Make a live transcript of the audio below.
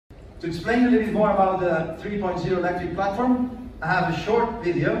To explain a little bit more about the 3.0 electric platform, I have a short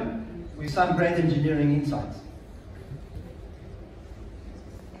video with some great engineering insights.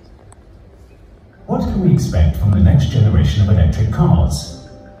 What can we expect from the next generation of electric cars?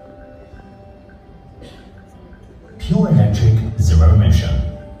 Pure electric, zero emission,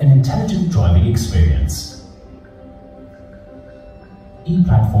 an intelligent driving experience.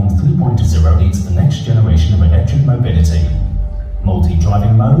 E-Platform 3.0 leads the next generation of electric mobility,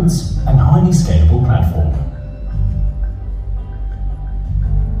 multi-driving modes, and highly scalable platform.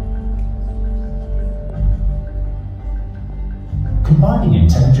 Combining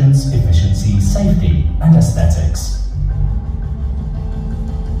intelligence, efficiency, safety, and aesthetics.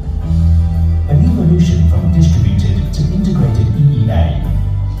 An evolution from distributed to integrated EEA.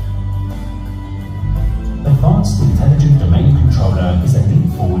 Advanced Intelligent Domain Controller is a leap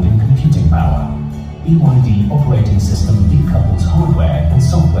forward in computing power. BYD operating system decouples hardware and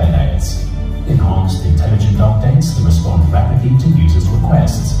software layers. Enhanced intelligent updates that respond rapidly to users'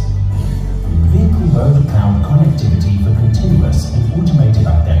 requests. Vehicle road cloud connectivity for continuous and automated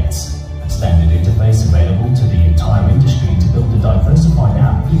updates. Standard interface available to the entire industry to build a diversified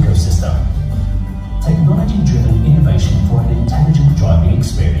app ecosystem. Technology-driven innovation for an intelligent driving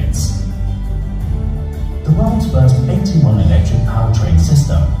experience. The world's first 81 electric powertrain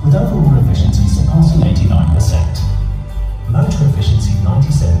system with overall efficiency surpassing 89%. Motor efficiency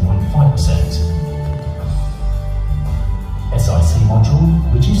 97.5%. SiC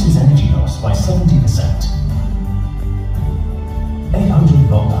module reduces energy loss by 70%.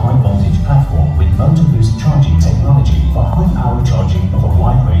 800-volt high-voltage platform with motor boost charging technology for high-power charging of a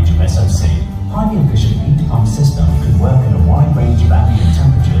wide range of SoC. Highly efficient heat pump system can work in a wide range of ambient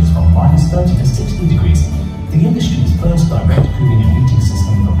temperatures from -30 to 60 degrees. The industry's first direct cooling and heating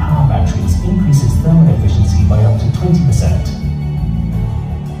system for power batteries increases thermal efficiency by up to 20%.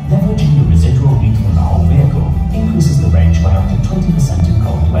 Leveraging the residual heat from the whole vehicle increases the range by up to 20% in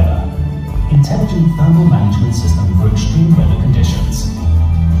cold weather. Intelligent thermal management system for extreme weather conditions.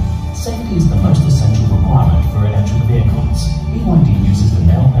 Safety is the most essential requirement for electric vehicles. BYD uses the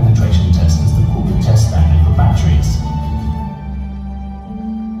nail penetration test as the corporate test standard for batteries.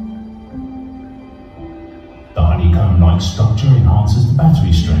 The honeycomb-like structure enhances the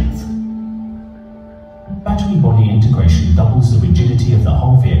battery strength. Battery body integration doubles the rigidity of the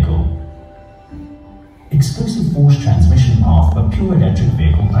whole vehicle. Exclusive force transmission path for pure electric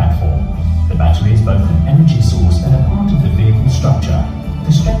vehicle platform. The battery is both an energy source and a part of the vehicle structure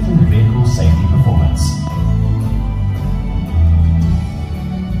to strengthen the vehicle's safety performance.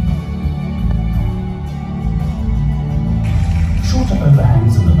 Shorter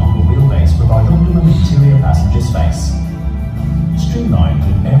overhangs and the longer wheelbase provide optimum interior passenger space. Streamlined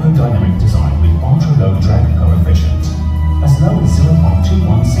with aerodynamic design with ultra-low drag coefficient, as low as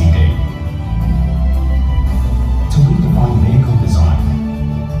 0.21 CD. To redefine vehicle design,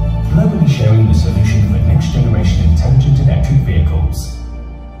 globally sharing the solution for next-generation intelligent electric vehicles.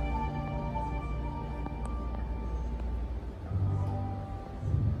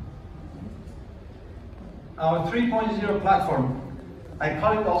 Our 3.0 platform, I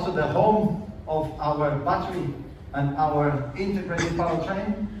call it also the home of our battery and our integrated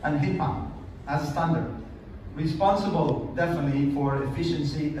powertrain and heat pump as a standard. Responsible definitely for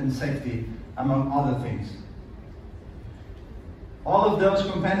efficiency and safety, among other things. All of those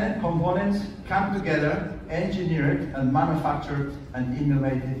components come together, engineered and manufactured and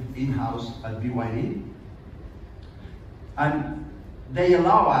innovated in-house at BYD. And they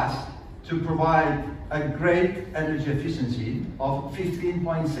allow us to provide a great energy efficiency of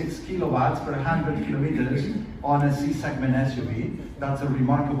 15.6 kilowatts per 100 kilometers on a C-segment SUV. That's a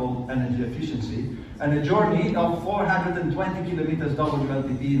remarkable energy efficiency. And a journey of 420 kilometers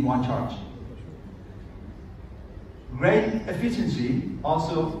WLTP in one charge. Great efficiency,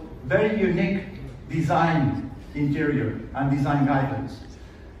 also very unique design interior and design guidelines.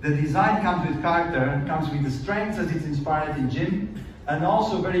 The design comes with character, comes with the strengths as it's inspired in gym, and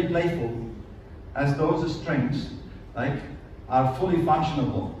also very playful, as those strengths are fully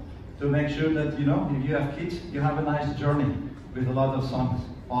functionable to make sure that, you know, if you have kids, you have a nice journey with a lot of songs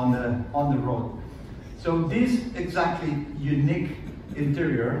on the road. So this exactly unique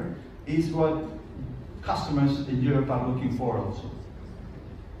interior is what customers in Europe are looking for also.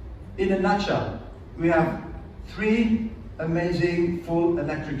 In a nutshell, we have 3 amazing full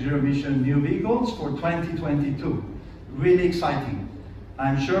electric zero emission new vehicles for 2022. Really exciting.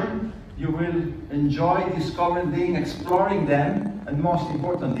 I'm sure you will enjoy discovering them, exploring them, and most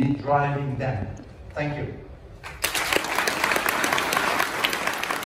importantly, driving them. Thank you.